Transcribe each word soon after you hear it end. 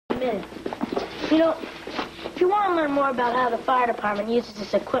minute. You know, if you want to learn more about how the fire department uses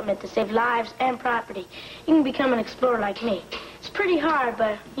this equipment to save lives and property, you can become an explorer like me. It's pretty hard,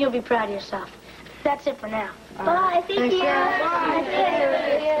 but you'll be proud of yourself. That's it for now. Bye. Thank you. Bye.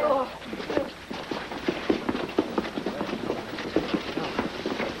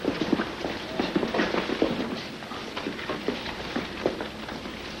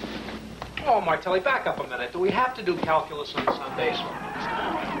 Oh, Martelli, back up a minute. Do we have to do calculus on Sundays?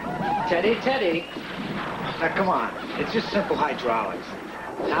 Teddy. Now, come on. It's just simple hydraulics.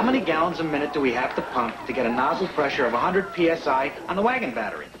 How many gallons a minute do we have to pump to get a nozzle pressure of 100 psi on the wagon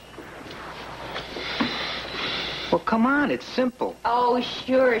battery? Well, come on. It's simple. Oh,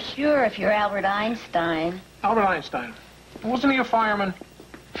 sure. If you're Albert Einstein. Albert Einstein. Wasn't he a fireman?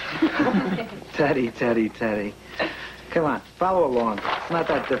 Teddy. Come on. Follow along. It's not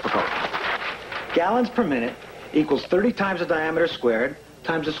that difficult. Gallons per minute equals 30 times the diameter squared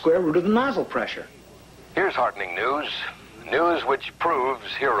times the square root of the nozzle pressure. Here's heartening news. News which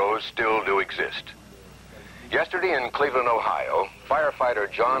proves heroes still do exist. Yesterday in Cleveland, Ohio, firefighter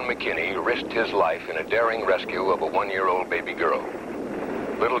John McKinney risked his life in a daring rescue of a 1-year-old baby girl.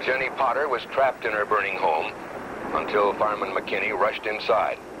 Little Jenny Potter was trapped in her burning home until Fireman McKinney rushed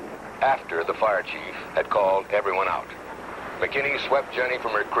inside after the fire chief had called everyone out. McKinney swept Jenny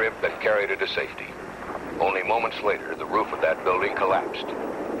from her crib and carried her to safety. Only moments later, the roof of that building collapsed.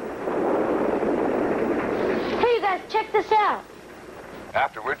 Hey, you guys, check this out.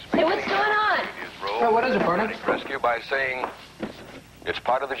 Afterwards, Hey, what's going on? his role Oh, what is it, Vernon? in rescue by saying, "It's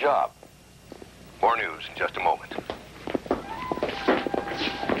part of the job." More news in just a moment.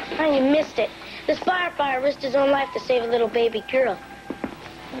 Oh, you missed it. This firefighter risked his own life to save a little baby girl.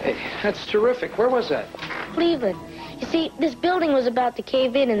 Hey, that's terrific. Where was that? Cleveland. You see, this building was about to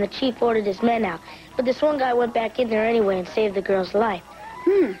cave in and the chief ordered his men out. But this one guy went back in there anyway and saved the girl's life.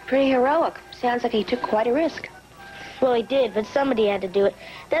 Pretty heroic. Sounds like he took quite a risk. Well, he did, but somebody had to do it.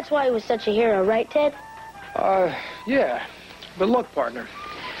 That's why he was such a hero, right, Ted? Yeah. But look, partner,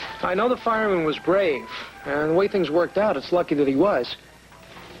 I know the fireman was brave, and the way things worked out, it's lucky that he was.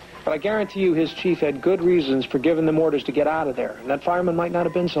 But I guarantee you his chief had good reasons for giving them orders to get out of there, and that fireman might not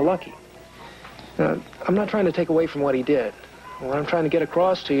have been so lucky. I'm not trying to take away from what he did. What I'm trying to get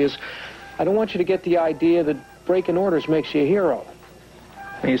across to you is I don't want you to get the idea that breaking orders makes you a hero.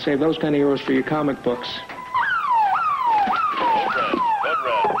 And you save those kind of heroes for your comic books. Code red.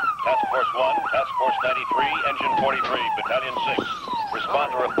 Task Force 1, Task Force 93, Engine 43, Battalion 6.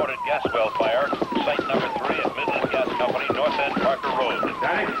 Respond to reported gas well fire. Site number 3 at Midland Gas Company, North End Parker Road.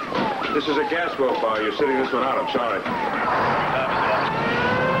 Danny, this is a gas well fire. You're sitting this one out. I'm sorry. Time is 11.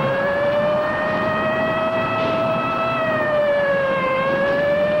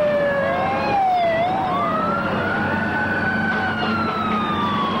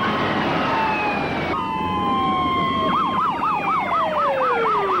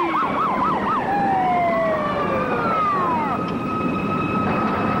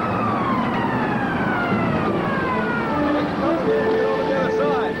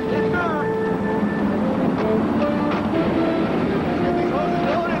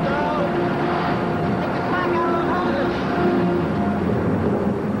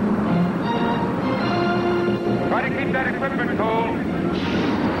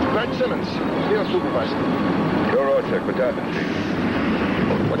 Rorchek, Battalion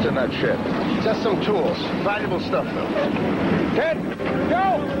Chief. What's in that shed? Just some tools. Valuable stuff, though. Ted,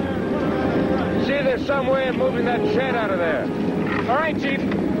 go! See if there's some way of moving that shed out of there. All right, Chief.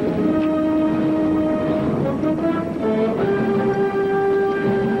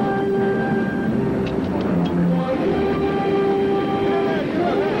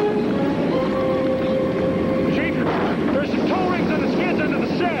 Chief, there's some tow rings and the skids under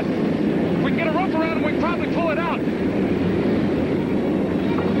the shed. If we can get a rope around them, we can probably pull it out.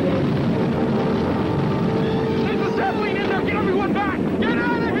 There's a sapling in there. Get everyone back. Get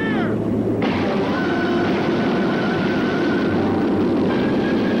out of here!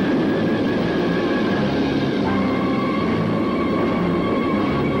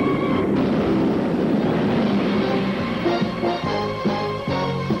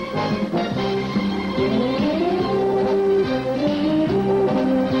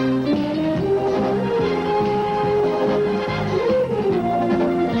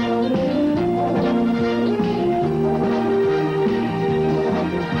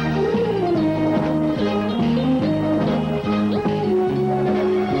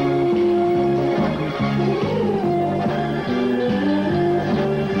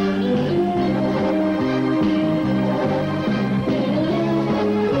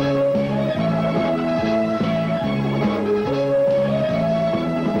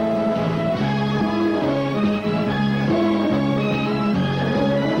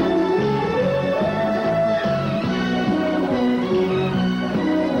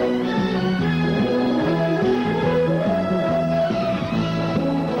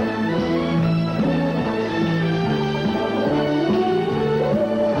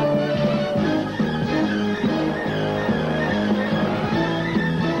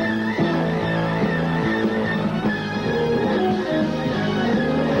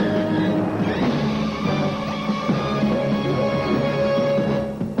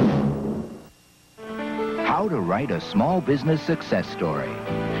 write a small business success story.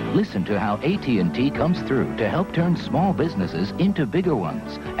 Listen to how AT&T comes through to help turn small businesses into bigger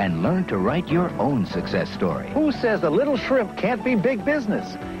ones and learn to write your own success story. Who says the little shrimp can't be big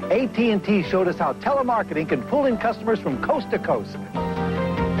business? AT&T showed us how telemarketing can pull in customers from coast to coast.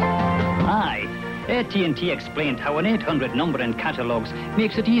 Aye. AT&T explained how an 800 number in catalogs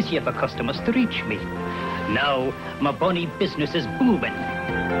makes it easier for customers to reach me. Now, my bunny business is booming.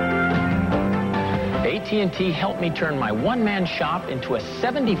 AT&T helped me turn my one-man shop into a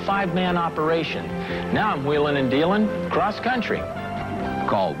 75-man operation. Now I'm wheeling and dealing cross-country.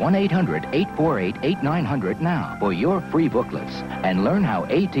 Call 1-800-848-8900 now for your free booklets and learn how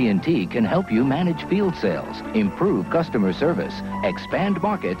AT&T can help you manage field sales, improve customer service, expand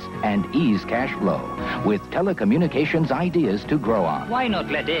markets, and ease cash flow with telecommunications ideas to grow on. Why not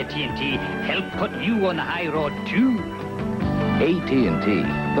let AT&T help put you on the high road, too? AT&T,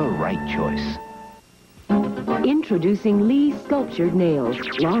 the right choice. Introducing Lee Sculptured Nails.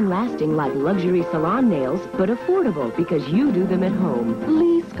 Long-lasting like luxury salon nails, but affordable because you do them at home.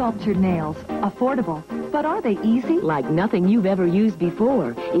 Lee Sculptured Nails. Affordable. But are they easy? Like nothing you've ever used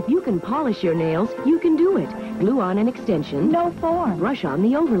before. If you can polish your nails, you can do it. Glue on an extension. No form. Brush on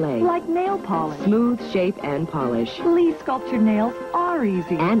the overlay. Like nail polish. Smooth shape and polish. Lee Sculptured Nails are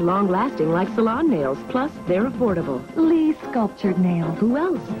easy. And long-lasting like salon nails. Plus, they're affordable. Lee Sculptured Nails. Who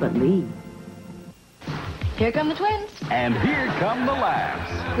else but Lee? Here come the twins. And here come the laughs.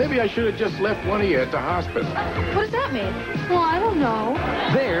 Maybe I should have just left one of you at the hospital. What does that mean? Well, I don't know.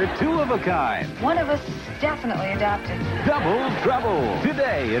 They're two of a kind. One of us is definitely adopted. Double Trouble.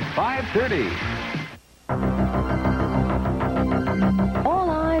 Today at 5:30.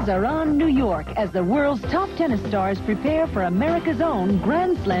 All eyes are on New York as the world's top tennis stars prepare for America's own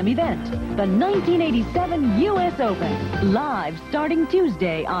Grand Slam event, the 1987 U.S. Open. Live starting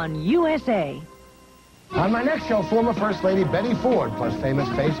Tuesday on USA. On my next show, former First Lady Betty Ford, plus famous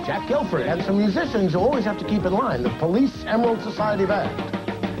face Jack Guilford, and some musicians you always have to keep in line, the Police Emerald Society Band.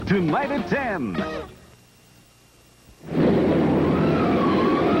 Tonight at 10.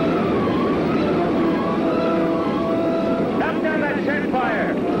 Knock down that tent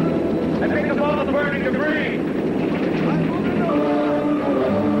fire and pick up all the burning debris.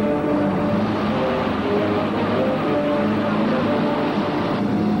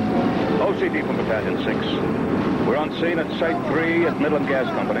 OCD from Battalion 6. We're on scene at Site 3 at Midland Gas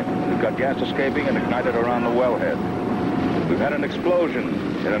Company. We've got gas escaping and ignited around the wellhead. We've had an explosion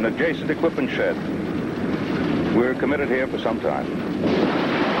in an adjacent equipment shed. We're committed here for some time.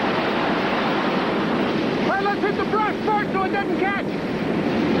 Hey, let's hit the brush first so it doesn't catch.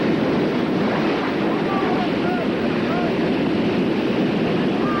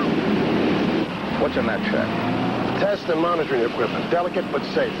 What's in that shed? Test and monitoring equipment. Delicate but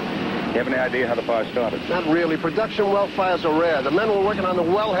safe. You have any idea how the fire started? Not really. Production well fires are rare. The men were working on the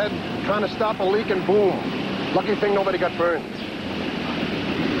wellhead, trying to stop a leak, and boom. Lucky thing nobody got burned.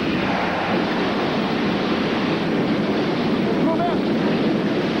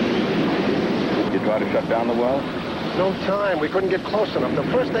 You try to shut down the well? No time. We couldn't get close enough. The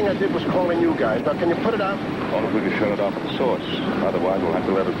first thing I did was call in you guys. Now, can you put it out? Only if we can shut it off at the source. Otherwise, we'll have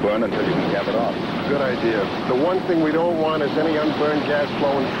to let it burn until you can cap it off. Good idea. The one thing we don't want is any unburned gas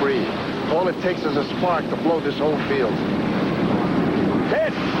flowing free. All it takes is a spark to blow this whole field.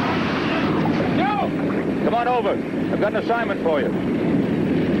 Ted! No! Come on over. I've got an assignment for you.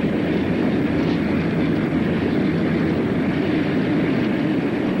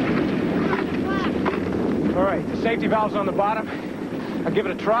 All right, the safety valve's on the bottom. I'll give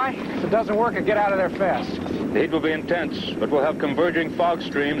it a try. If it doesn't work, I'll get out of there fast. The heat will be intense, but we'll have converging fog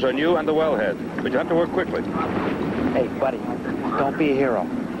streams on you and the wellhead. But you have to work quickly. Hey, buddy, don't be a hero.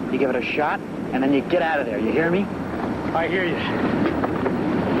 You give it a shot, and then you get out of there. You hear me? I hear you.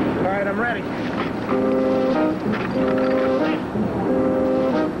 All right, I'm ready.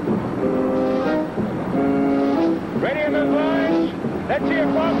 Ready in the lines? Let's see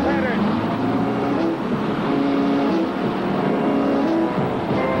your fog pattern.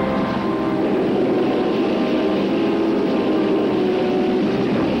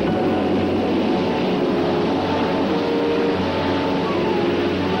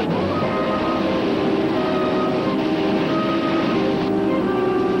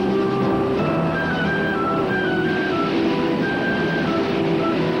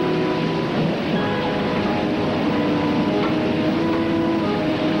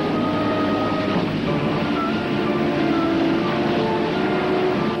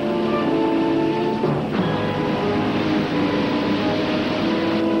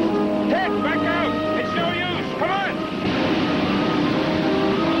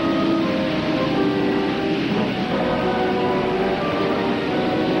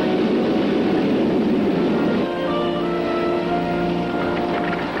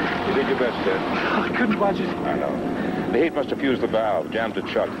 best, Ted. I couldn't budget. I know. The heat must have fused the valve, jammed it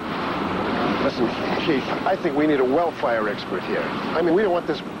shut. Listen, Chief, I think we need a well fire expert here. I mean, we don't want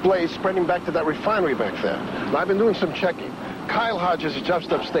this blaze spreading back to that refinery back there. And I've been doing some checking. Kyle Hodges is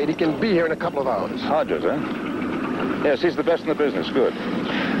just upstate. He can be here in a couple of hours. Hodges, huh? Yes, he's the best in the business. Good.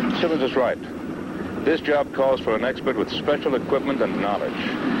 Simmons is right. This job calls for an expert with special equipment and knowledge.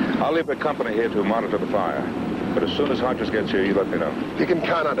 I'll leave the company here to monitor the fire. But as soon as Hodges gets here, you let me know. You can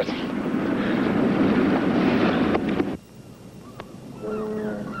count on it.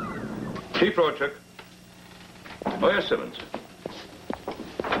 Chief Rorchek. Oh, yes, Simmons.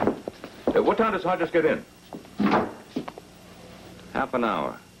 What time does Hodges get in? Half an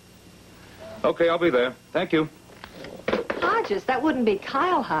hour. Okay, I'll be there. Thank you. Hodges? That wouldn't be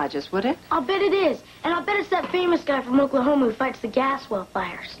Kyle Hodges, would it? I'll bet it is. And I'll bet it's that famous guy from Oklahoma who fights the gas well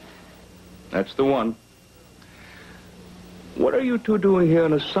fires. That's the one. What are you two doing here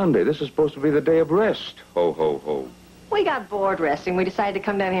on a Sunday? This is supposed to be the day of rest. Ho, ho, ho. We got bored resting. We decided to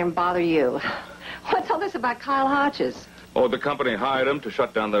come down here and bother you. What's all this about Kyle Hodges? Oh, the company hired him to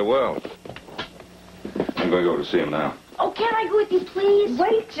shut down their well. I'm going to go to see him now. Oh, can I go with you, please?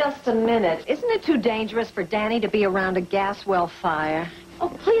 Wait just a minute. Isn't it too dangerous for Danny to be around a gas well fire? Oh,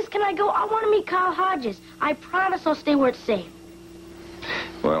 please, can I go? I want to meet Kyle Hodges. I promise I'll stay where it's safe.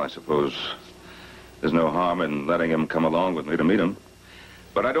 Well, I suppose there's no harm in letting him come along with me to meet him.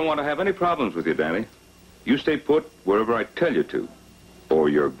 But I don't want to have any problems with you, Danny. You stay put wherever I tell you to, or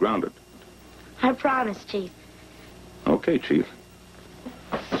you're grounded. I promise, Chief. Okay, Chief.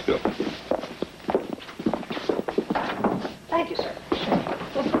 Let's go. Thank you, sir.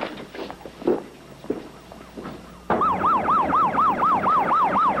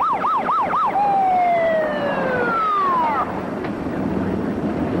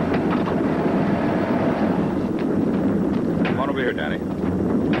 Come on over here, Danny.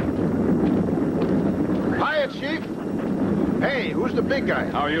 Hiya, Chief. Hey, who's the big guy?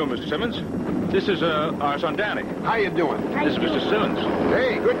 How are you, Mr. Simmons? This is our son, Danny. How you doing? This is Mr. Simmons.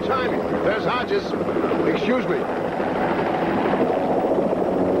 Hey, good timing. There's Hodges. Excuse me.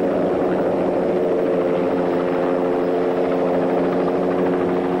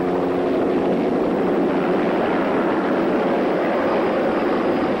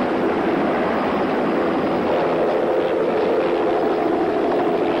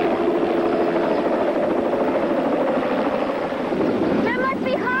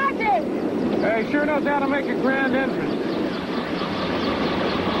 Sure knows how to make a grand entrance.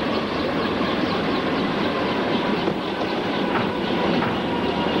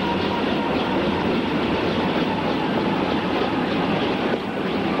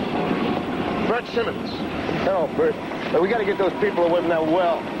 Bert Simmons. Hello, Bert. We got to get those people away from that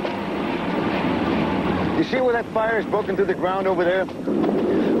well. You see where that fire is broken through the ground over there?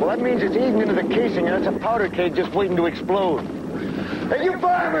 Well, that means it's eaten into the casing, and it's a powder keg just waiting to explode. Hey, you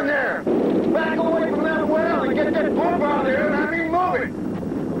firemen there! Back away from that well and get that pump out there and I mean move it!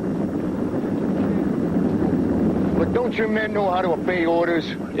 But don't your men know how to obey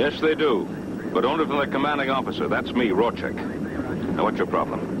orders? Yes, they do. But only from the commanding officer. That's me, Rorchek. Now, what's your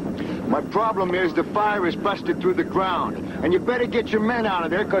problem? My problem is the fire is busted through the ground. And you better get your men out of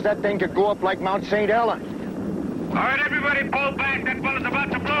there, because that thing could go up like Mount St. Helens. All right, everybody, pull back. That bullet's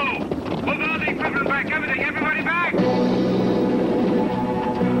about to blow. Move all the equipment back. Everything. Everybody back.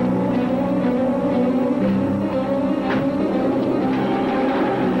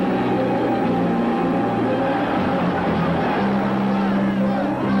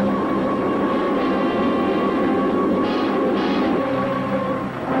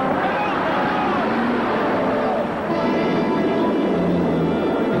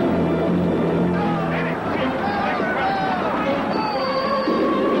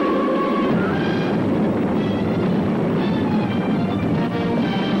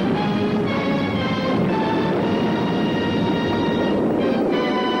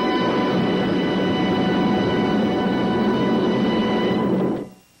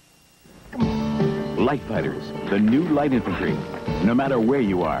 Light fighters, the new light infantry. No matter where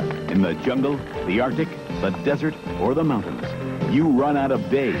you are, in the jungle, the Arctic, the desert, or the mountains, you run out of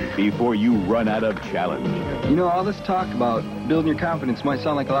day before you run out of challenge. You know, all this talk about building your confidence might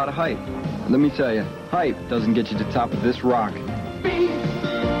sound like a lot of hype. Let me tell you, hype doesn't get you to the top of this rock. Be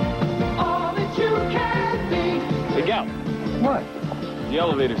all that you can be. Hey, Gal. What? The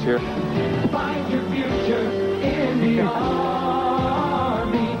elevator's here. Find your future in the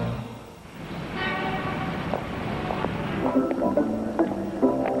army.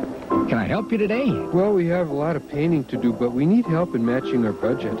 Can I help you today? Well, we have a lot of painting to do, but we need help in matching our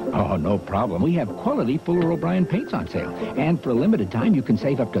budget. Oh, no problem. We have quality Fuller O'Brien paints on sale. And for a limited time, you can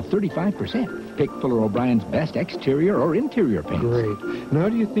save up to 35%. Pick Fuller O'Brien's best exterior or interior paints. Great. Now,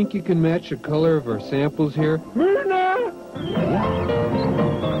 do you think you can match the color of our samples here? Yeah.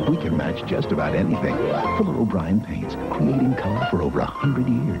 We can match just about anything. Fuller O'Brien paints, creating color for over 100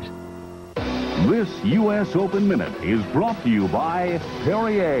 years. This U.S. Open Minute is brought to you by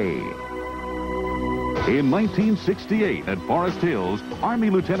Perrier. In 1968 at Forest Hills, Army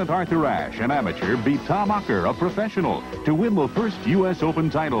Lieutenant Arthur Ashe, an amateur, beat Tom Ocker, a professional, to win the first U.S.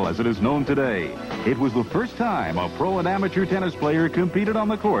 Open title as it is known today. It was the first time a pro and amateur tennis player competed on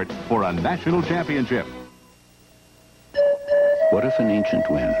the court for a national championship. What if an ancient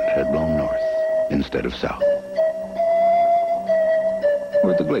wind had blown north instead of south?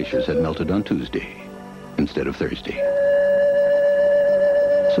 Or the glaciers had melted on Tuesday instead of Thursday?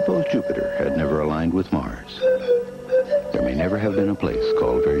 Suppose Jupiter had never aligned with Mars. There may never have been a place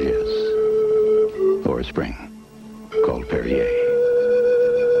called Vergès, or a spring called Perrier.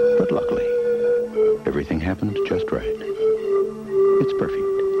 But luckily, everything happened just right. It's perfect.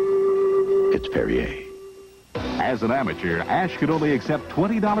 It's Perrier. As an amateur, Ashe could only accept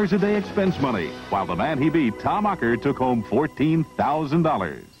 $20 a day expense money, while the man he beat, Tom Ocker, took home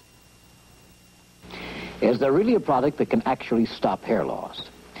 $14,000. Is there really a product that can actually stop hair loss?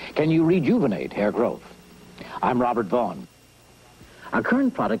 Can you rejuvenate hair growth? I'm Robert Vaughn. A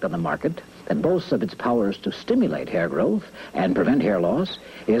current product on the market that boasts of its powers to stimulate hair growth and prevent hair loss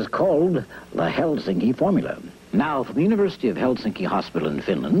is called the Helsinki Formula. Now, from the University of Helsinki Hospital in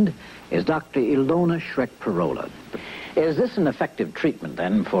Finland is Dr. Ilona Schreck-Parola. Is this an effective treatment,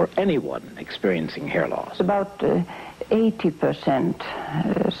 then, for anyone experiencing hair loss? About 80%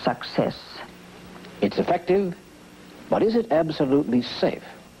 success. It's effective, but is it absolutely safe?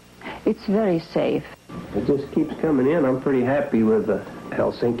 It's very safe. It just keeps coming in. I'm pretty happy with the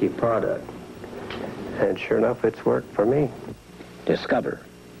Helsinki product. And sure enough, it's worked for me. Discover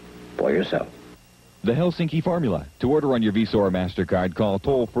for yourself. The Helsinki Formula. To order on your Visa or MasterCard, call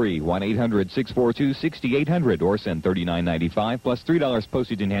toll-free 1-800-642-6800 or send $39.95 plus $3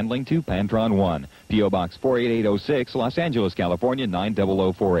 postage and handling to Pantron 1, P.O. Box 48806, Los Angeles, California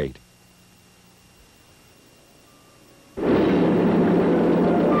 90048.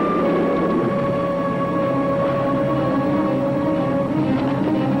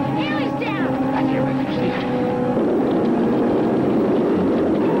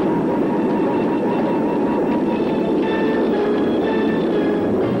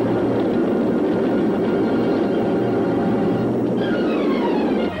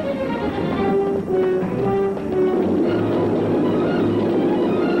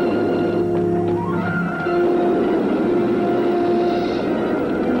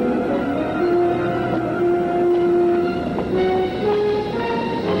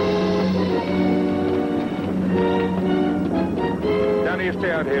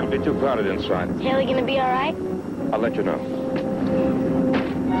 It'll be too crowded inside. Is Haley gonna be all right? I'll let you know.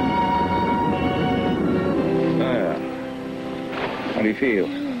 There. How do you feel?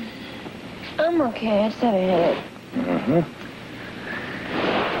 I'm okay. I just had a headache. Uh-huh.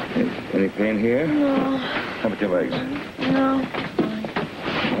 Any pain here? No. How about your legs? No.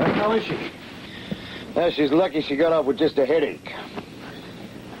 How is she? She's lucky she got off with just a headache.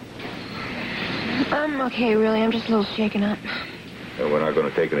 I'm okay, really. I'm just a little shaken up. Well, we're not going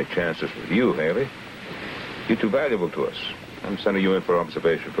to take any chances with you, Haley. You're too valuable to us. I'm sending you in for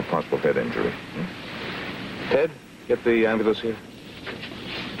observation for possible head injury. Ted, get the ambulance here.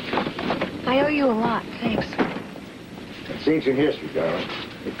 I owe you a lot. Thanks. It's ancient history, darling.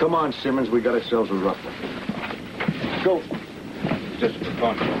 Hey, come on, Simmons. We got ourselves a rough one. Go. Just for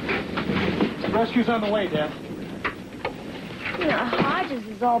fun. Rescue's on the way, Dad. You know, Hodges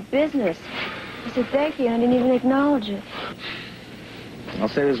is all business. I said thank you, and I didn't even acknowledge it. I'll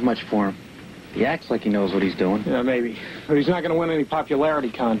say this much for him. He acts like he knows what he's doing. Yeah, maybe. But he's not going to win any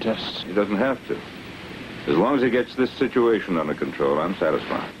popularity contests. He doesn't have to. As long as he gets this situation under control, I'm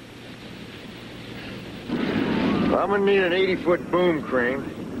satisfied. I'm going to need an 80-foot boom crane.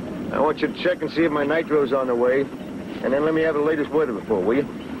 I want you to check and see if my nitro's on the way. And then let me have the latest weather report, will you?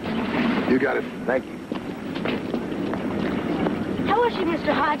 You got it. Thank you. How was she,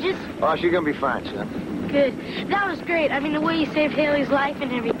 Mr. Hodges? Oh, she's going to be fine, son. Good. That was great. I mean, the way you saved Haley's life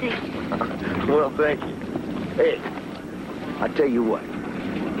and everything. Well, thank you. Hey, I tell you what.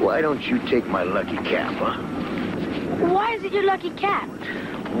 Why don't you take my lucky cap, huh? Why is it your lucky cap?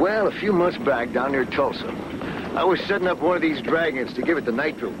 Well, a few months back down near Tulsa, I was setting up one of these dragons to give it the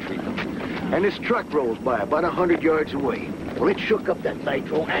nitro treatment. And this truck rolls by about 100 yards away. Well, it shook up that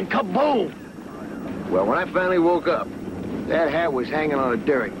nitro, and kaboom! Well, when I finally woke up, that hat was hanging on a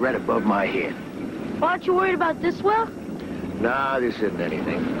derrick right above my head. Well, aren't you worried about this well? Nah, this isn't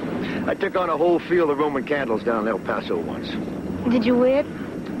anything. I took on a whole field of Roman candles down in El Paso once. Did you win?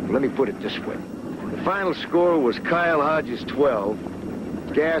 Let me put it this way. The final score was Kyle Hodges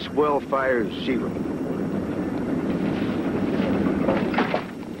 12, gas well fires 0.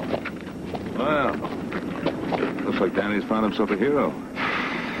 Well, looks like Danny's found himself a hero.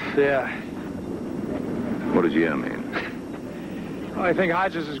 Yeah. What did you mean? I think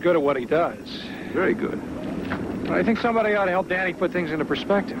Hodges is good at what he does. Very good. I think somebody ought to help Danny put things into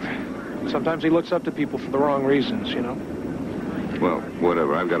perspective. Sometimes he looks up to people for the wrong reasons, you know. Well,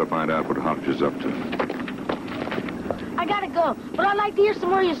 whatever. I've got to find out what Hodges is up to. I gotta go, but I'd like to hear some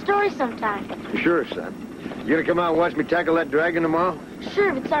more of your stories sometime. Sure, son. You gonna come out and watch me tackle that dragon tomorrow?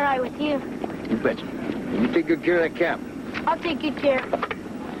 Sure, if it's all right with you. You betcha. And you take good care of that cap. I'll take good care.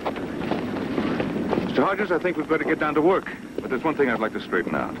 Mr. Hodges, I think we'd better get down to work. But there's one thing I'd like to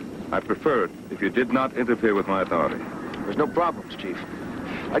straighten out. I'd prefer it if you did not interfere with my authority. There's no problems, Chief.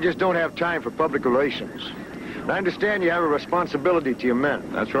 I just don't have time for public relations. I understand you have a responsibility to your men.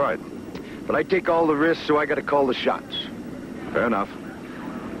 That's right. But I take all the risks, so I got to call the shots. Fair enough.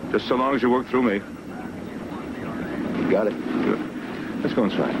 Just so long as you work through me. You got it. Good. Let's go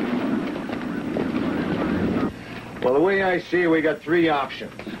inside. Well, the way I see it, we got 3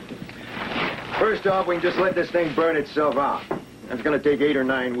 options. First off, we can just let this thing burn itself out. That's going to take 8 or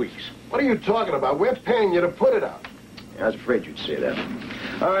 9 weeks. What are you talking about? We're paying you to put it out. Yeah, I was afraid you'd say that.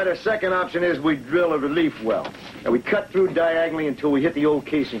 All right, our second option is we drill a relief well. And we cut through diagonally until we hit the old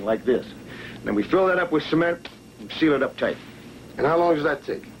casing like this. Then we fill that up with cement and seal it up tight. And how long does that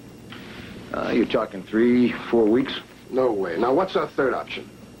take? You're talking 3, 4 weeks. No way. Now, what's our third option?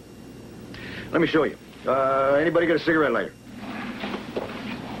 Let me show you. Anybody got a cigarette lighter?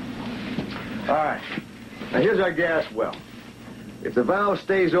 All right. Now, here's our gas well. If the valve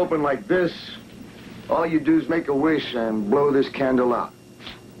stays open like this, all you do is make a wish and blow this candle out.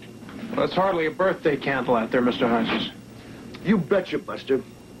 Well, that's hardly a birthday candle out there, Mr. Hodges. You betcha, Buster.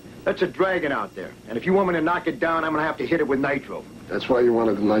 That's a dragon out there. And if you want me to knock it down, I'm going to have to hit it with nitro. That's why you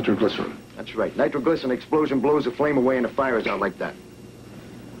wanted the nitroglycerin. That's right. Nitroglycerin explosion blows the flame away and the fire is out like that.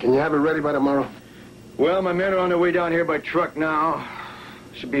 Can you have it ready by tomorrow? Well, my men are on their way down here by truck now.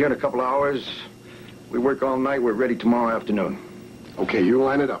 Should be here in a couple hours. We work all night. We're ready tomorrow afternoon. Okay, you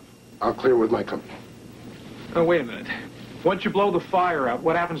line it up. I'll clear with my company. Oh, wait a minute. Once you blow the fire out,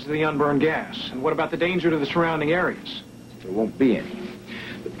 what happens to the unburned gas? And what about the danger to the surrounding areas? There won't be any.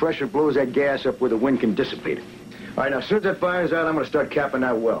 The pressure blows that gas up where the wind can dissipate it. All right, now, as soon as that fire's out, I'm going to start capping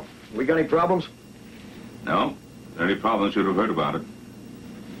that well. We got any problems? No. If there are any problems, you'd have heard about it.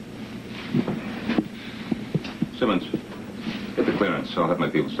 Simmons, get the clearance. I'll have my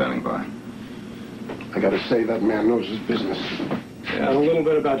people standing by. I got to say, that man knows his business. Yeah, and a little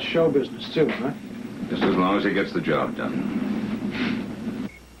bit about show business, too, huh? Just as long as he gets the job done.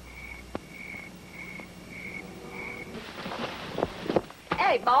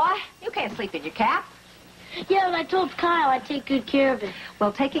 Hey, boy, you can't sleep in your cap. Yeah, but I told Kyle I'd take good care of it.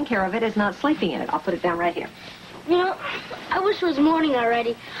 Well, taking care of it is not sleeping in it. I'll put it down right here. You know, I wish it was morning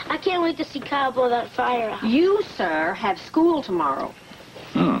already. I can't wait to see Kyle blow that fire out. You, sir, have school tomorrow.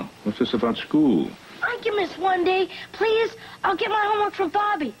 Oh, what's this about school? I can miss one day. Please, I'll get my homework from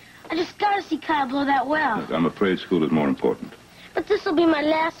Bobby. I just gotta see Kyle blow that well. Look, I'm afraid school is more important. But this will be my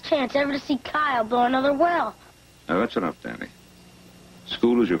last chance ever to see Kyle blow another well. Now, that's enough, Danny.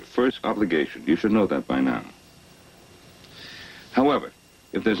 School is your first obligation. You should know that by now. However,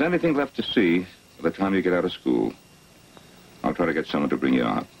 if there's anything left to see by the time you get out of school, I'll try to get someone to bring you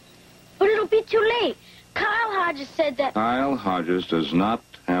out. But it'll be too late. Kyle Hodges said that... Kyle Hodges does not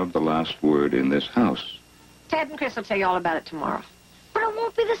have the last word in this house. Ted and Chris will tell you all about it tomorrow. But it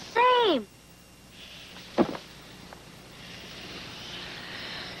won't be the same.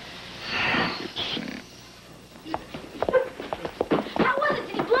 How was it?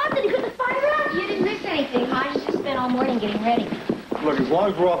 Did he blow it? Did he put the fire out? You didn't miss anything. Hodges just spent all morning getting ready. Look, as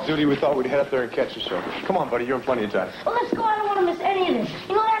long as we're off duty, we thought we'd head up there and catch the show. Come on, buddy. You're in plenty of time. Well, let's go. I don't want to miss any of this.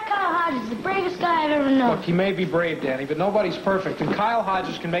 You know, that Kyle Hodges is the bravest guy I've ever known. Look, he may be brave, Danny, but nobody's perfect, and Kyle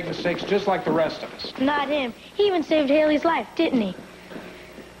Hodges can make mistakes just like the rest of us. Not him. He even saved Haley's life, didn't he?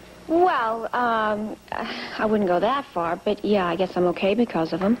 Well, I wouldn't go that far, but yeah, I guess I'm okay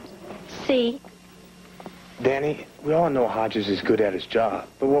because of him. See? Danny, we all know Hodges is good at his job,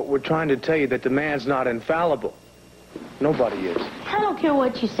 but what we're trying to tell you that the man's not infallible. Nobody is. I don't care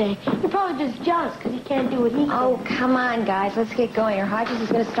what you say. You're probably just jealous because he can't do what he can. Oh, come on, guys. Let's get going, or Hodges is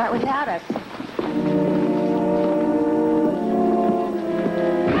going to start without us.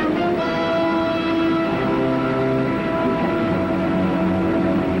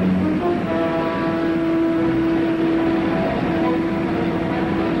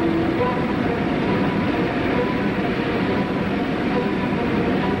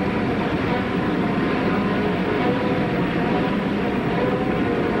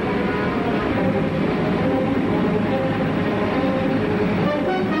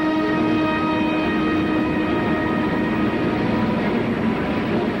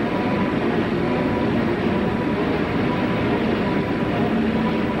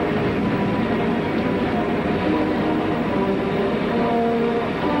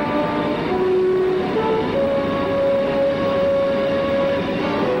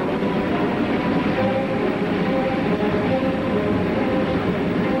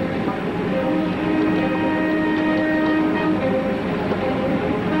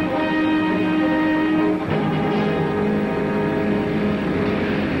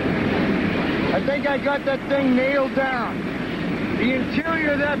 I got that thing nailed down. The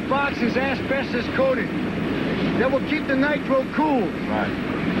interior of that box is asbestos coated. That will keep the nitro cool. Right.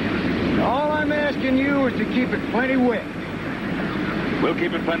 All I'm asking you is to keep it plenty wet. We'll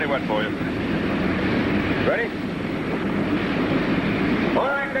keep it plenty wet for you. Ready? All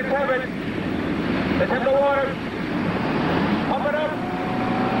right, let's have it. Let's have the water. Pump it up.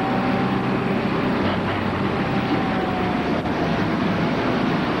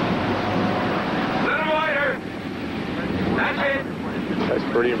 Little wider. That's it. That's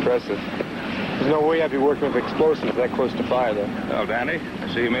pretty impressive. There's no way I'd be working with explosives that close to fire, though. Well, Danny,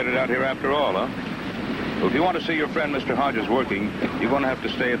 I see you made it out here after all, huh? Well, if you want to see your friend Mr. Hodges working, you're going to have to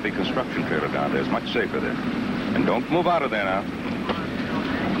stay at the construction trailer down there. It's much safer there. And don't move out of there now.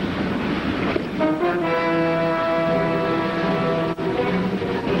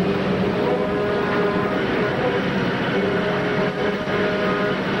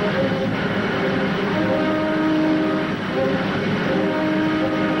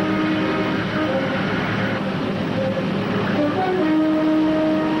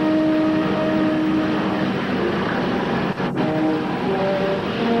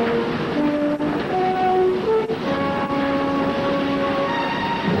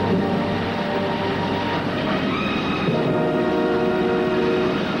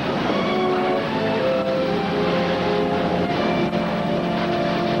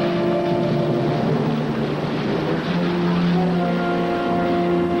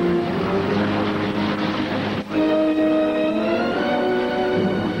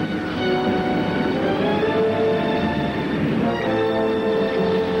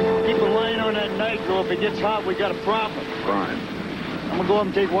 If it gets hot, we got a problem. Fine. I'm gonna go up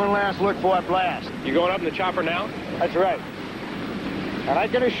and take one last look before I blast. You going up in the chopper now? That's right. And I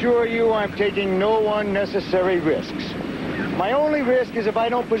can assure you I'm taking no unnecessary risks. My only risk is if I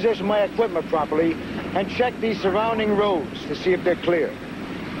don't position my equipment properly and check these surrounding roads to see if they're clear.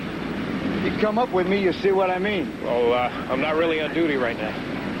 You come up with me, you see what I mean. Well, I'm not really on duty right now.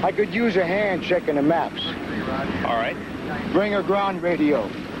 I could use a hand checking the maps. All right. Bring a ground radio.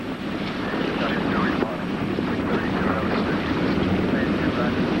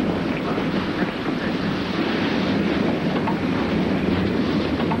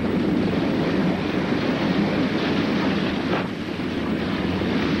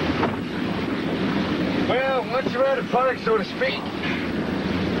 Well, once you're out of park, so to speak.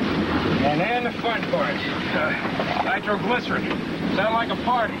 And then the fun part. Nitroglycerin. Sound like a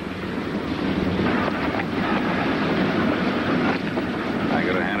party. I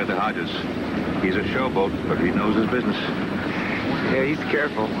gotta hand it to Hodges. He's a showboat, but he knows his business. Yeah, he's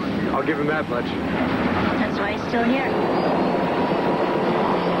careful. I'll give him that much. That's why he's still here.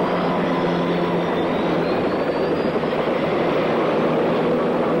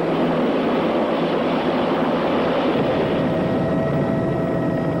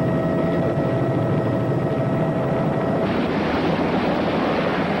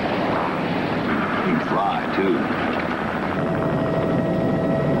 He can fly, too.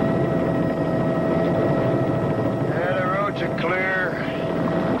 Clear.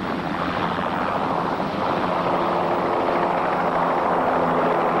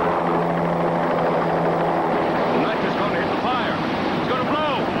 The nitro's going to hit the fire. It's going to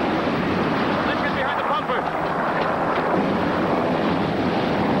blow. Let's get behind the bumper.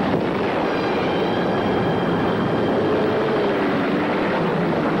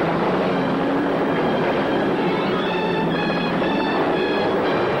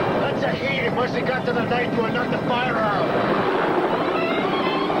 That's a heat. It must have got to the nitro and knocked the fire out.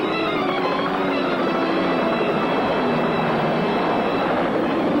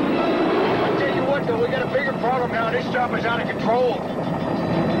 We got a bigger problem now. This job is out of control.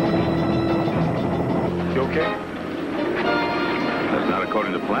 You okay? That's not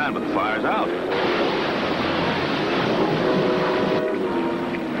according to plan, but the fire's out.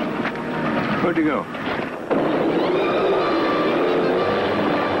 Where'd you go?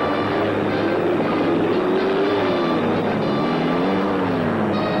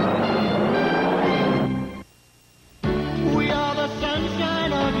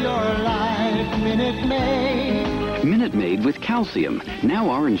 Minute Maid with calcium. Now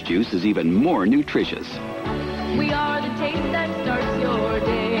orange juice is even more nutritious. We are the taste that starts your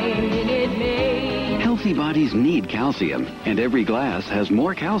day. Minute Maid. Healthy bodies need calcium, and every glass has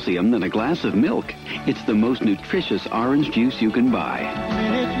more calcium than a glass of milk. It's the most nutritious orange juice you can buy.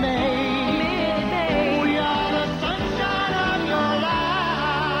 Minute Maid. Minute Maid. We are the sunshine of your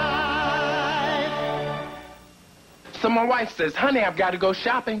life. So my wife says, honey, I've got to go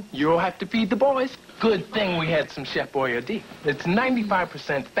shopping. You'll have to feed the boys. Good thing we had some Chef Boyardee. It's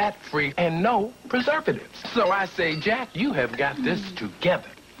 95% fat-free and no preservatives. So I say, Jack, you have got this together.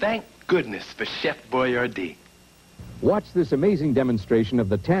 Thank goodness for Chef Boyardee. Watch this amazing demonstration of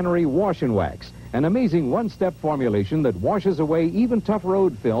the Tannery Wash and Wax, an amazing one-step formulation that washes away even tough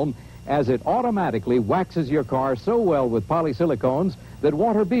road film as it automatically waxes your car so well with polysilicones that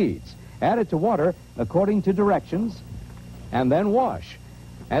water beads. Add it to water according to directions, and then wash.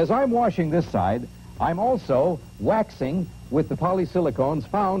 As I'm washing this side, I'm also waxing with the polysilicones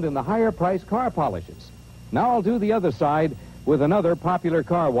found in the higher-priced car polishes. Now I'll do the other side with another popular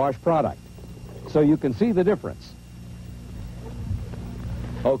car wash product, so you can see the difference.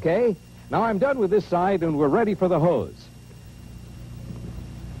 Okay, now I'm done with this side, and we're ready for the hose.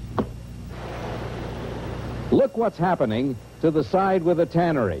 Look what's happening to the side with the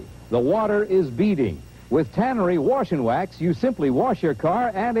Tannery. The water is beading. With Tannery Wash and Wax, you simply wash your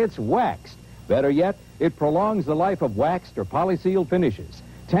car and it's waxed. Better yet, it prolongs the life of waxed or polysealed finishes.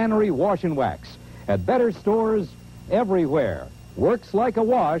 Tannery Wash and Wax. At better stores everywhere. Works like a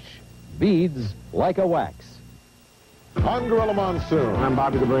wash, beads like a wax. I'm Gorilla Monsoon. I'm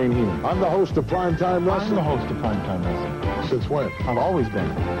Bobby the Brain Heenan. I'm the host of Primetime Wrestling. I'm the host of Primetime Wrestling. Since when? I've always been.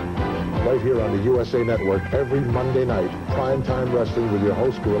 Right here on the USA Network every Monday night. Primetime Wrestling with your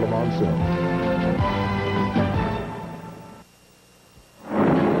host, Gorilla Monsoon.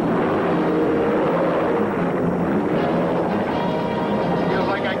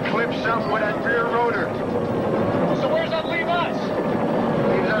 Something with that rear rotor. So where's that leave us?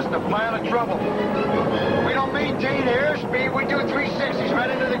 Leaves us in a pile of trouble. We don't maintain airspeed, we do 360s right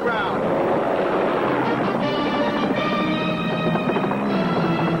into the ground.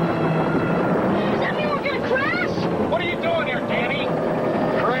 Does that mean we're gonna crash? What are you doing here, Danny?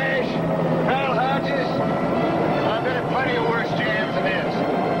 Crash? Kyle Hodges? I've been in plenty of worse jams than this.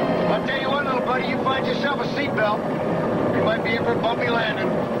 I'll tell you what, little buddy, you find yourself a seatbelt. You might be in for a bumpy landing.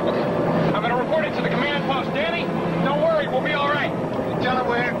 I'm going to report it to the command post. Danny, don't worry, we'll be all right. Tell him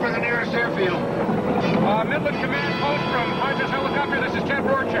we're heading for the nearest airfield. Midland Command Post from Hodges Helicopter, this is Ted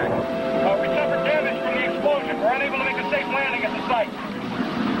Rorchek. We suffered damage from the explosion. We're unable to make a safe landing at the site.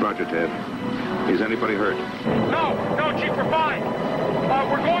 Roger, Ted. Is anybody hurt? No, Chief, we're fine.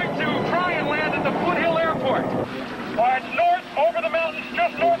 We're going to try and land at the Foothill Airport. It's north, over the mountains,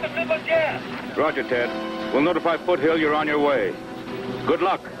 just north of Midland Gas. Roger, Ted. We'll notify Foothill you're on your way. Good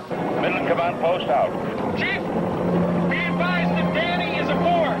luck. Midland Command Post out. Chief, be advised that Danny is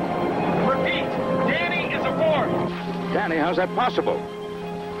aboard. Repeat, Danny is aboard. Danny, how's that possible?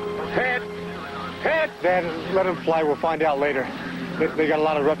 Ted! Dad, let him fly. We'll find out later. They got a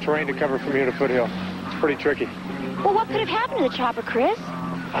lot of rough terrain to cover from here to Foothill. It's pretty tricky. Well, what could have happened to the chopper, Chris?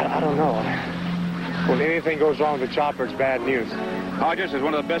 I don't know. When anything goes wrong with the chopper, it's bad news. Hodges is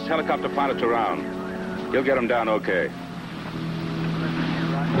one of the best helicopter pilots around. He'll get him down okay.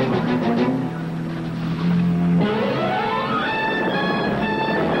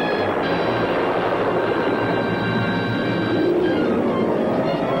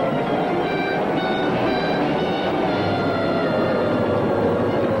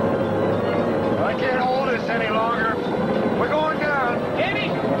 I can't hold this any longer. We're going down. Danny,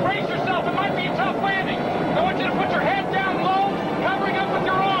 brace yourself. It might be a tough landing. I want you to put your head down low, covering up with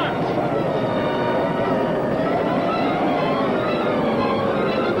your arms.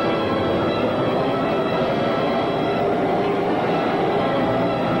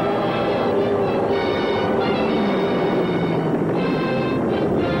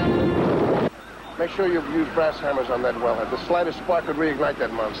 Make sure you use brass hammers on that wellhead. The slightest spark could reignite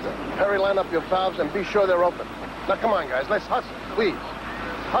that monster. Hurry, line up your valves and be sure they're open. Now, come on, guys. Let's hustle, please.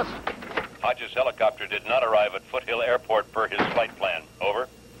 Hustle. Hodges' helicopter did not arrive at Foothill Airport per his flight plan. Over.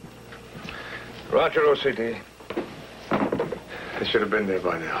 Roger, OCD. They should have been there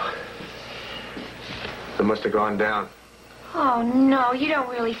by now. They must have gone down. Oh, no, you don't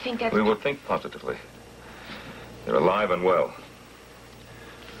really think that's... We will think positively. They're alive and well.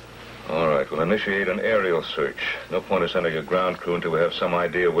 All right, we'll initiate an aerial search. No point in sending a ground crew until we have some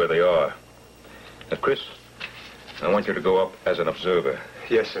idea where they are. Now, Chris, I want you to go up as an observer.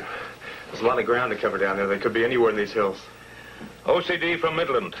 Yes, sir. There's a lot of ground to cover down there. They could be anywhere in these hills. OCD from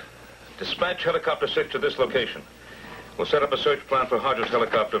Midland. Dispatch Helicopter 6 to this location. We'll set up a search plan for Hodges'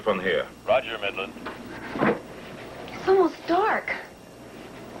 helicopter from here. Roger, Midland. It's almost dark.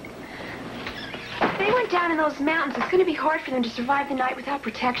 If they went down in those mountains, it's going to be hard for them to survive the night without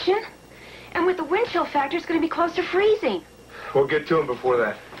protection. And with the wind chill factor, it's going to be close to freezing. We'll get to them before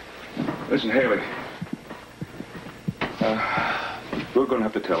that. Listen, Haley. We're going to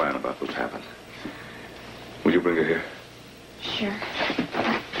have to tell Ann about what's happened. Will you bring her here? Sure.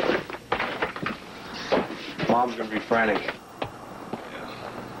 Mom's gonna be frantic.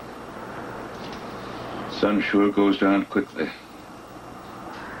 Sun sure goes down quickly.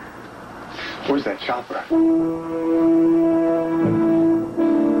 Where's that chopper?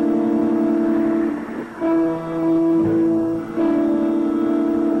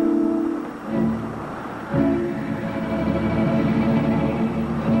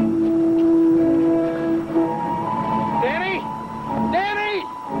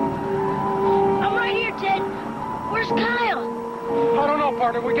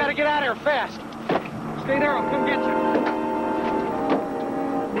 We gotta get out of here fast. Stay there, I'll come get you.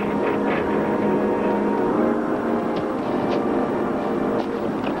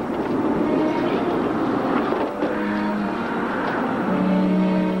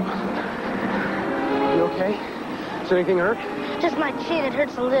 You okay? Is anything hurt? Just my chin, it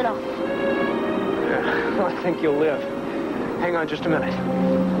hurts a little. Yeah, well, I think you'll live. Hang on just a minute.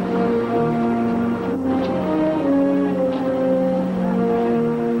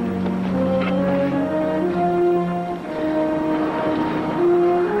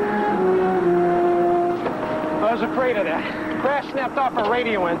 Afraid of that. Crash snapped off our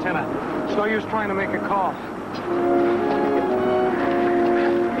radio antenna. It's no use trying to make a call.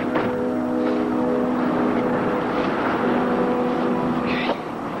 Okay.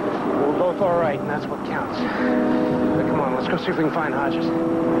 We're both all right, and that's what counts. Now, come on, let's go see if we can find Hodges.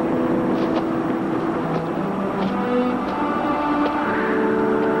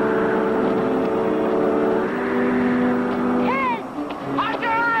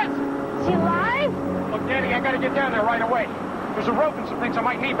 Get down there right away. There's a rope and some things I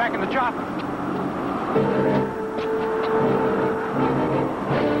might need back in the chopper.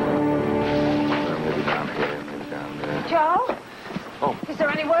 Maybe down here, maybe down there. Joe? Oh. Is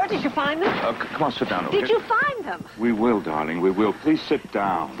there any word? Did you find them? Come on, sit down. Okay? Did you find them? We will, darling, we will. Please sit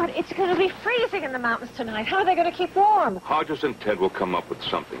down. But it's going to be freezing in the mountains tonight. How are they going to keep warm? Hodges and Ted will come up with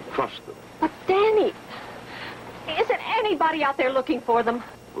something. Trust them. But, Danny, isn't anybody out there looking for them?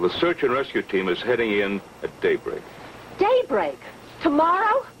 Well, the search and rescue team is heading in at daybreak. Daybreak?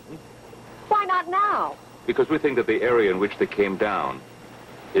 Tomorrow? Why not now? Because we think that the area in which they came down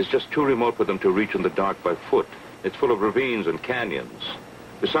is just too remote for them to reach in the dark by foot. It's full of ravines and canyons.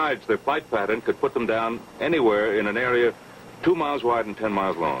 Besides, their flight pattern could put them down anywhere in an area 2 miles wide and 10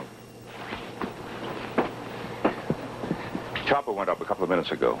 miles long. Chopper went up a couple of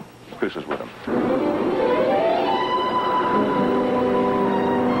minutes ago. Chris is with him.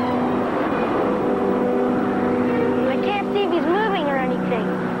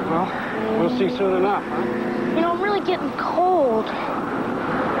 Well, we'll see soon enough, huh? You know, I'm really getting cold.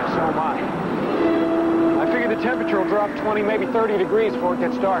 Yeah, so am I. I figure the temperature will drop 20, maybe 30 degrees before it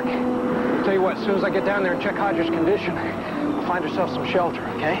gets dark. I'll tell you what, as soon as I get down there and check Hodges' condition, we'll find ourselves some shelter,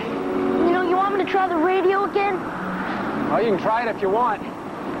 okay? You know, you want me to try the radio again? Well, you can try it if you want.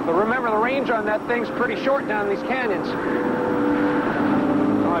 But remember, the range on that thing's pretty short down these canyons.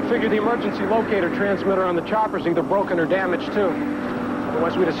 Well, I figure the emergency locator transmitter on the chopper's either broken or damaged, too.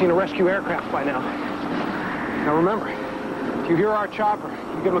 Otherwise, we'd have seen a rescue aircraft by now. Now, remember, if you hear our chopper,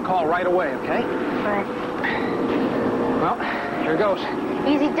 you give him a call right away, okay? All right. Well, here goes.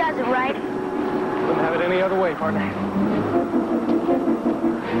 Easy does it, right? Couldn't have it any other way, partner.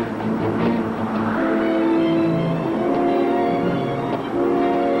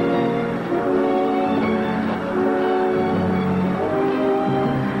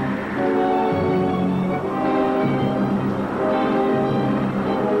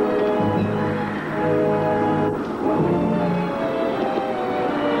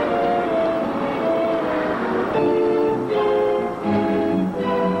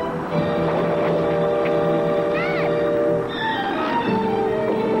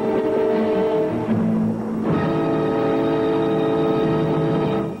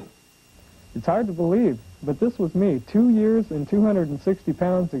 It's hard to believe, but this was me 2 years and 260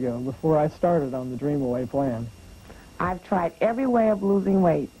 pounds ago before I started on the Dream Away plan. I've tried every way of losing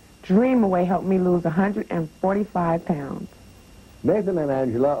weight. Dream Away helped me lose 145 pounds. Nathan and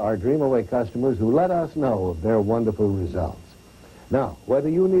Angela are Dream Away customers who let us know of their wonderful results. Now, whether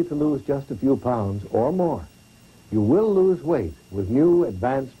you need to lose just a few pounds or more, you will lose weight with new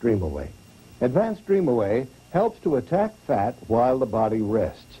Advanced Dream Away. Advanced Dream Away helps to attack fat while the body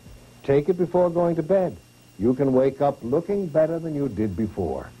rests. Take it before going to bed. You can wake up looking better than you did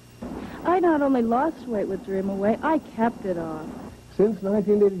before. I not only lost weight with Dream Away, I kept it off. Since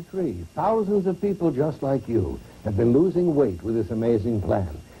 1983, thousands of people just like you have been losing weight with this amazing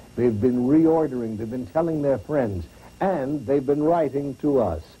plan. They've been reordering, they've been telling their friends, and they've been writing to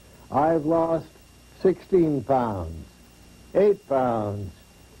us. I've lost 16 pounds, 8 pounds.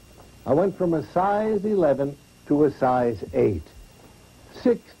 I went from a size 11 to a size 8.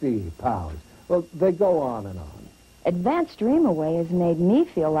 60 pounds. Well, they go on and on. Advanced Dream Away has made me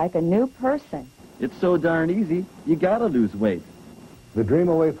feel like a new person. It's so darn easy. You gotta lose weight. The Dream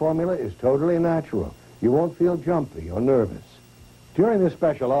Away formula is totally natural. You won't feel jumpy or nervous. During this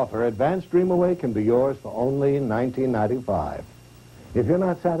special offer, Advanced Dream Away can be yours for only $19.95. If you're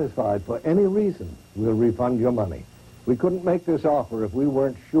not satisfied for any reason, we'll refund your money. We couldn't make this offer if we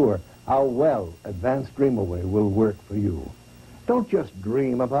weren't sure how well Advanced Dream Away will work for you. Don't just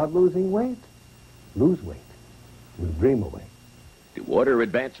dream about losing weight. Lose weight with Dream Away. To order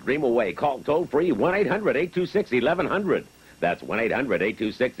Advanced Dream Away, call toll-free 1-800-826-1100. That's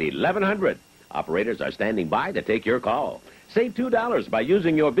 1-800-826-1100. Operators are standing by to take your call. Save $2 by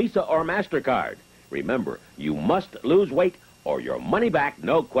using your Visa or MasterCard. Remember, you must lose weight or your money back,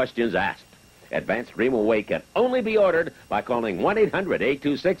 no questions asked. Advanced Dream Away can only be ordered by calling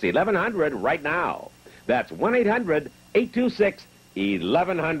 1-800-826-1100 right now. That's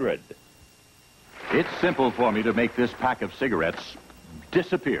 1-800-826-1100. It's simple for me to make this pack of cigarettes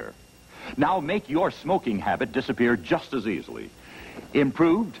disappear. Now make your smoking habit disappear just as easily.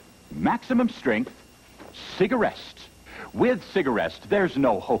 Improved, maximum strength, Cigarest. With Cigarest, there's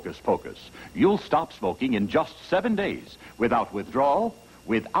no hocus pocus. You'll stop smoking in just 7 days without withdrawal,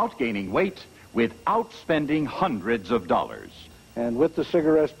 without gaining weight, without spending hundreds of dollars. And with the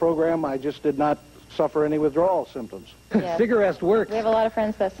Cigarest program, I just did not suffer any withdrawal symptoms. Yes. Cigarest works. We have a lot of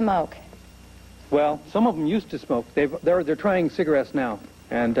friends that smoke. Well, some of them used to smoke. They're trying Cigarest now,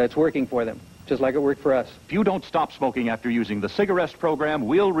 and it's working for them, just like it worked for us. If you don't stop smoking after using the Cigarest program,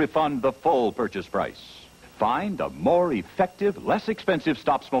 we'll refund the full purchase price. Find a more effective, less expensive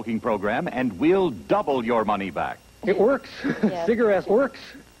stop smoking program, and we'll double your money back. It works. Yes. Cigarest works.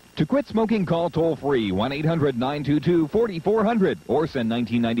 To quit smoking, call toll-free 1-800-922-4400 or send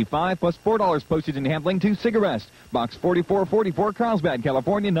 $19.95 plus $4 postage and handling to Cigarest, Box 4444, Carlsbad,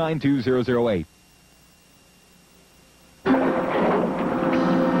 California, 92008.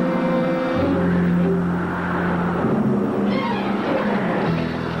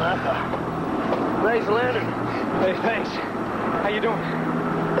 Nice landing. Hey, thanks. How you doing?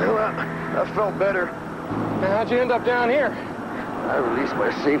 Well, I felt better. Now, how'd you end up down here? I released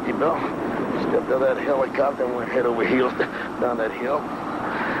my safety belt, stepped out of that helicopter, and went head over heels down that hill.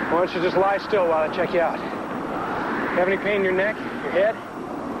 Why don't you just lie still while I check you out? You have any pain in your neck, your head?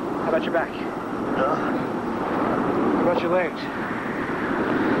 How about your back? No. How about your legs?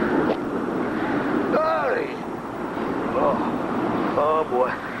 Oh, boy.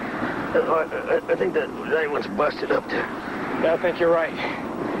 I think that right one's busted up there. Yeah, I think you're right.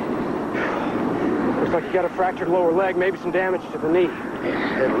 Looks like you got a fractured lower leg, maybe some damage to the knee.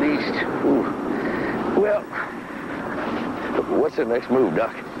 Yeah, at least. Ooh. Well, what's the next move,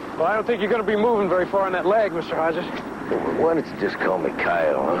 Doc? Well, I don't think you're going to be moving very far on that leg, Mr. Hodges. Why don't you just call me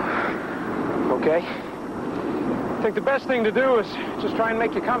Kyle, huh? Okay. I think the best thing to do is just try and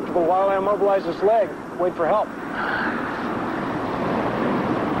make you comfortable while I immobilize this leg. Wait for help.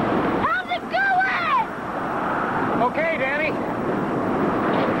 How's it going? Okay, Danny.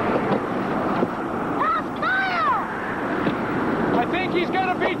 How's Kyle? I think he's going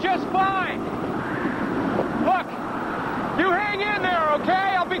to be just fine. Look, you hang in there,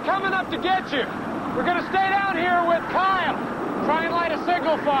 okay? I'll be coming up to get you. We're going to stay down here with Kyle. Try and light a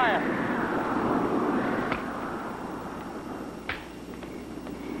signal fire.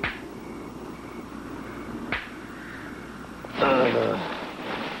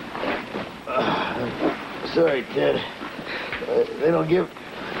 Sorry, Ted. They don't give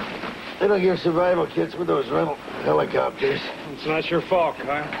survival kits with those rental helicopters. It's not your fault,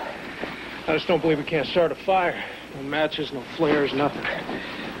 Kyle. I just don't believe we can't start a fire. No matches, no flares, nothing.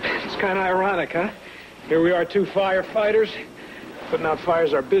 It's kind of ironic, huh? Here we are, two firefighters. Putting out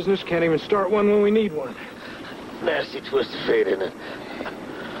fires our business. Can't even start one when we need one. Nasty twist of fate, isn't it?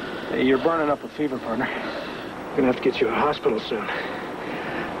 Hey, you're burning up a fever, partner. Gonna have to get you to the hospital soon.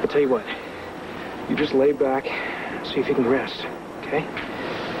 I'll tell you what. You just lay back, see if you can rest, okay?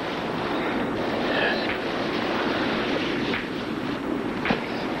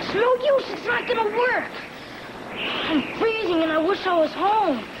 It's no use. It's not gonna work. I'm freezing and I wish I was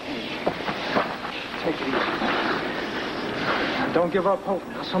home. Take it easy. Don't give up hope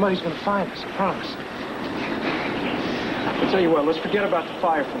now. Somebody's gonna find us, I promise. I'll tell you what, let's forget about the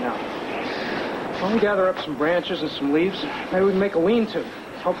fire for now. Why don't we gather up some branches and some leaves? Maybe we can make a lean-to.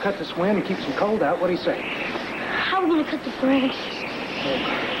 Help cut this wind and keep some cold out. What do you say? How are we gonna cut the branches?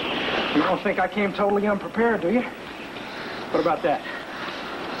 You don't think I came totally unprepared, do you? What about that?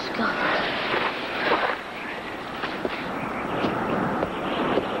 Let's go.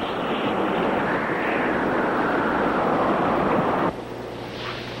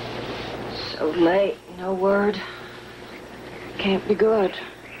 late. No word. Can't be good.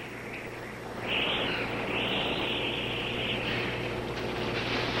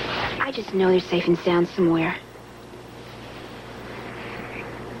 I just know they're safe and sound somewhere.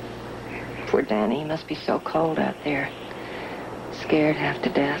 Poor Danny, he must be so cold out there. Scared half to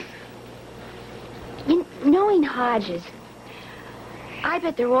death. Knowing Hodges, I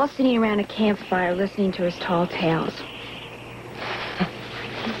bet they're all sitting around a campfire listening to his tall tales.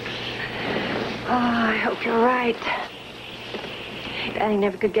 Oh, I hope you're right. Danny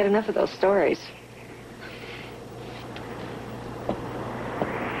never could get enough of those stories.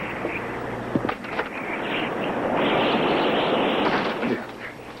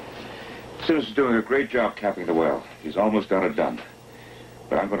 Sims is doing a great job capping the well. He's almost got it done.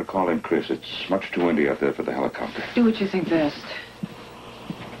 But I'm going to call in Chris. It's much too windy out there for the helicopter. Do what you think best.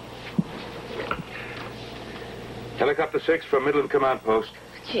 Helicopter 6 from Midland Command Post.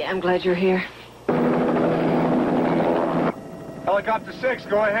 Gee, I'm glad you're here. Helicopter 6,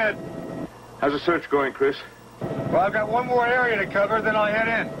 go ahead. How's the search going, Chris? Well, I've got one more area to cover, then I'll head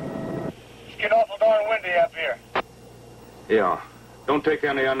in. It's getting awful darn windy up here. Yeah. Don't take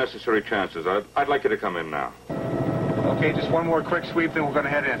any unnecessary chances. I'd like you to come in now. Okay, just one more quick sweep, then we're going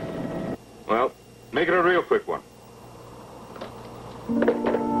to head in. Well, make it a real quick one.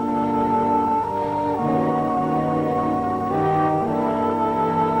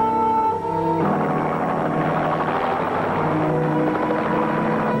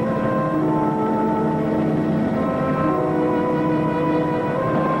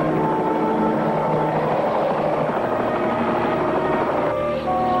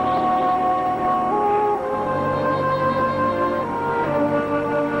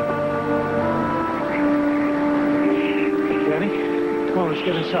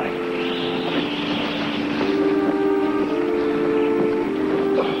 Get inside.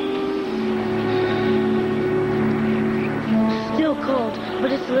 Still cold,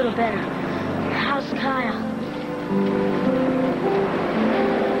 but it's a little better. How's Kyle?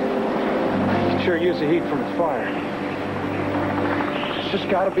 He sure used the heat from the fire. It's just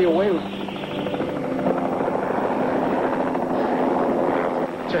got to be a way.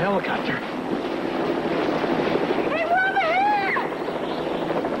 It's a helicopter.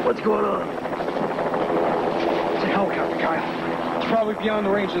 What's going on? It's a helicopter, Kyle. It's probably beyond the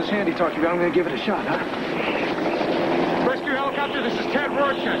range of this hand he talked about. I'm going to give it a shot, huh? Rescue helicopter, this is Ted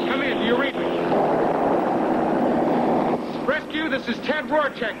Rorchek. Come in, do you read me? Rescue, this is Ted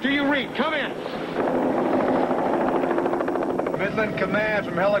Rorchek. Do you read? Come in. Midland Command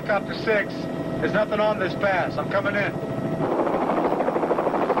from Helicopter 6. There's nothing on this pass. I'm coming in.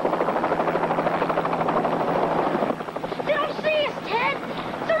 They don't see us, Ted.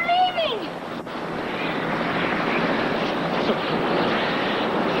 They're leaving.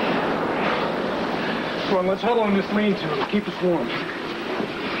 Come on, let's huddle in this lean-to and keep us warm.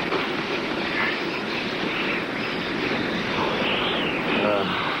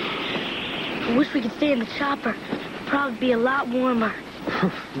 I wish we could stay in the chopper. It'd probably be a lot warmer.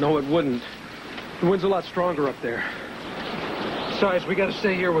 No, it wouldn't. The wind's a lot stronger up there. Besides, we got to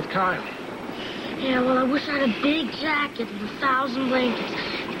stay here with Kyle. Yeah, well, I wish I had a big jacket and 1,000 blankets.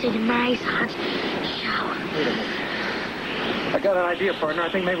 Take a nice hot shower. Wait a minute. I got an idea, partner. I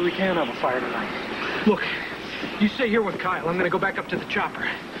think maybe we can have a fire tonight. Look, you stay here with Kyle. I'm going to go back up to the chopper.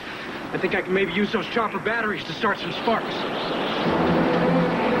 I think I can maybe use those chopper batteries to start some sparks.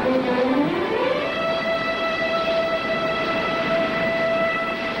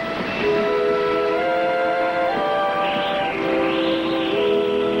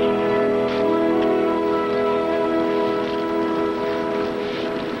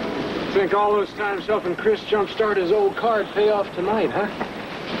 Think all those times helping Chris jumpstart his old car would pay off tonight, huh?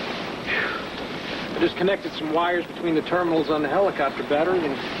 I just connected some wires between the terminals on the helicopter battery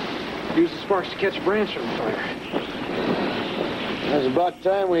and used the sparks to catch a branch on fire. It's about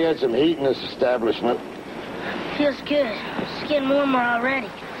time we had some heat in this establishment. Feels good. It's getting warmer already.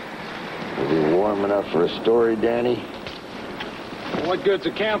 Is it warm enough for a story, Danny? What good's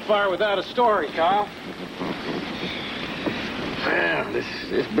a campfire without a story, Kyle? Well,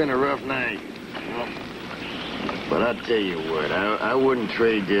 it's been a rough night. But I'll tell you what, I wouldn't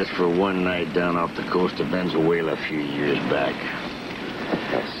trade this for one night down off the coast of Venezuela a few years back.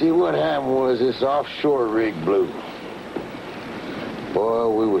 See, what happened was this offshore rig blew. Boy,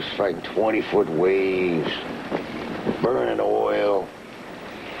 we was fighting 20-foot waves, burning oil.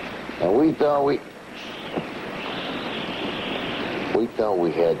 And we thought we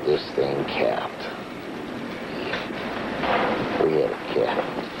had this thing capped. We had it capped.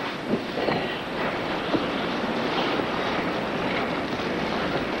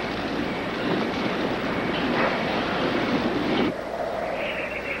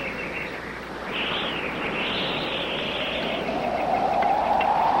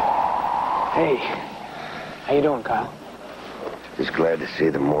 Hey, how you doing, Kyle? Just glad to see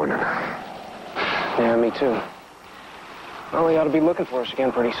the morning. Yeah, me too. Well, they ought to be looking for us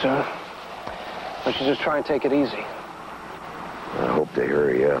again pretty soon. We should just try and take it easy. I hope they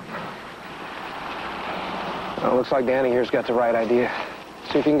hurry up. Well, looks like Danny here's got the right idea.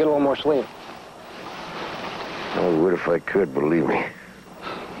 See if you can get a little more sleep. I would if I could, believe me.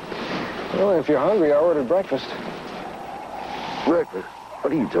 Well, if you're hungry, I ordered breakfast. Breakfast?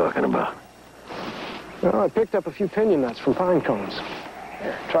 What are you talking about? Well, I picked up a few pinon nuts from pine cones.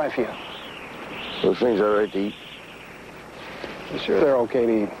 Here, try a few. Those things all right to eat? Sure, they're okay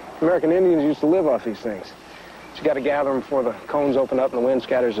to eat. American Indians used to live off these things. But you got to gather them before the cones open up and the wind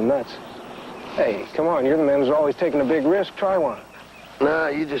scatters the nuts. Hey, come on, you're the man who's always taking a big risk. Try one. Nah,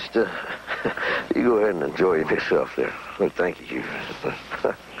 you just, you go ahead and enjoy yourself there. Well, thank you.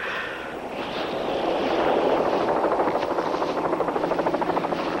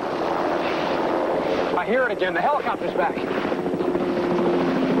 I hear it again. The helicopter's back. Hey!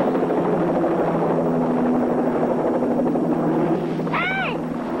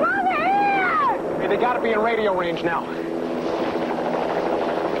 Mother here! Hey, they got to be in radio range now.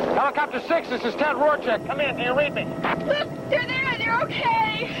 Helicopter 6, this is Ted Rorchek. Come in. Do you read me? Look, they're there. They're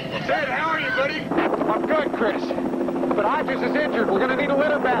okay. Ted, how are you, buddy? I'm good, Chris. But Hodges is injured. We're going to need a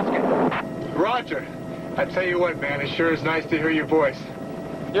litter basket. Roger. I tell you what, man, it sure is nice to hear your voice.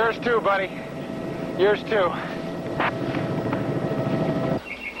 Yours too, buddy. Yours too.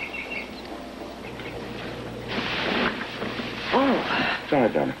 Oh. Sorry,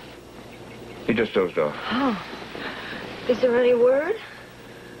 Donnie. He just dozed off. Oh. Is there any word?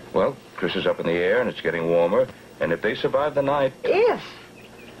 Well, Chris is up in the air, and it's getting warmer. And if they survive the night... If?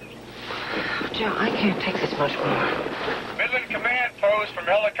 Joe, I can't take this much more. Midland Command post from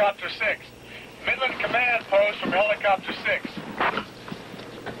Helicopter 6. Midland Command post from Helicopter 6.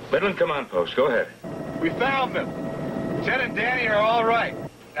 Midland Command Post, go ahead. We found them. Ted and Danny are all right.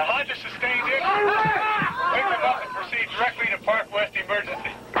 Now, Hodges sustained injury. Wake them up and proceed directly to Park West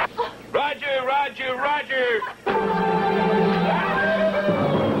Emergency. Roger, roger, roger.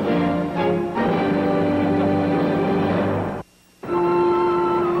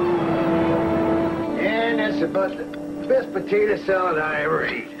 And that's about the best potato salad I ever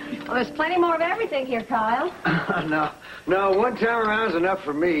ate. Well, there's plenty more of everything here, Kyle. No, one time around is enough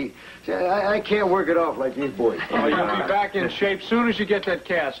for me. See, I can't work it off like these boys. Oh, you'll be back in shape soon as you get that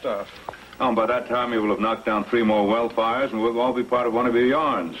cast off. Oh, by that time, you will have knocked down 3 more well fires, and we'll all be part of one of your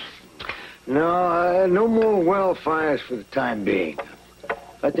yarns. No, no more well fires for the time being.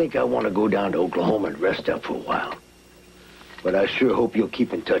 I think I want to go down to Oklahoma and rest up for a while. But I sure hope you'll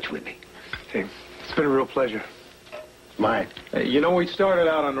keep in touch with me. Hey, it's been a real pleasure. Mine. Hey, you know, we started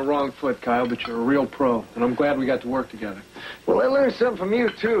out on the wrong foot, Kyle, but you're a real pro, and I'm glad we got to work together. Well, I learned something from you,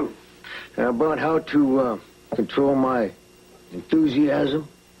 too. About how to control my enthusiasm.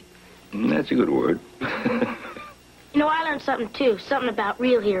 That's a good word. You know, I learned something, too. Something about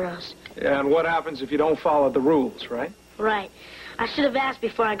real heroes. Yeah, and what happens if you don't follow the rules, right? Right. I should have asked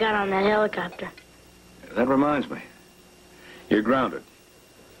before I got on that helicopter. That reminds me. You're grounded.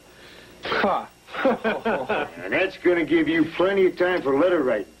 Ha! And that's going to give you plenty of time for letter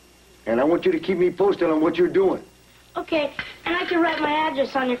writing. And I want you to keep me posted on what you're doing. Okay, and I can write my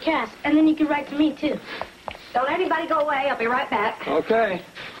address on your cast, and then you can write to me, too. Don't anybody go away. I'll be right back. Okay.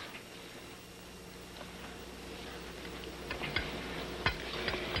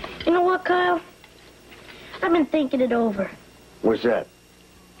 You know what, Kyle? I've been thinking it over. What's that?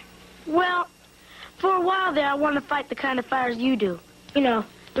 Well, for a while there, I wanted to fight the kind of fires you do. You know,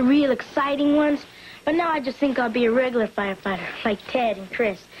 the real exciting ones. But now I just think I'll be a regular firefighter, like Ted and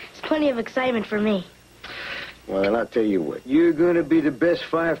Chris. There's plenty of excitement for me. Well, I'll tell you what. You're going to be the best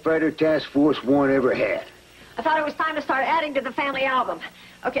firefighter task force one ever had. I thought it was time to start adding to the family album.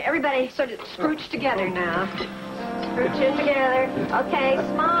 Okay, everybody sort of scrooge together now. Scrooge in together. Okay,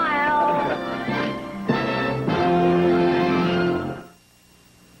 smile.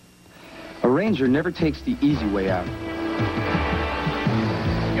 A ranger never takes the easy way out.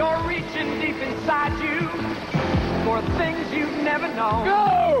 You're reaching deep inside you for things you've never known.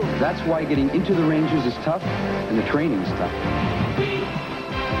 Go! That's why getting into the Rangers is tough, and the training's tough.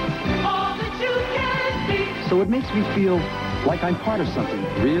 All that you can be. So it makes me feel like I'm part of something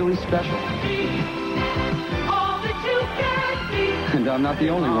really special. All that you can be. And I'm not the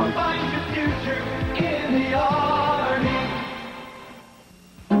only one. Find your future in the Army.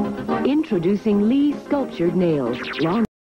 Introducing Lee Sculptured Nails.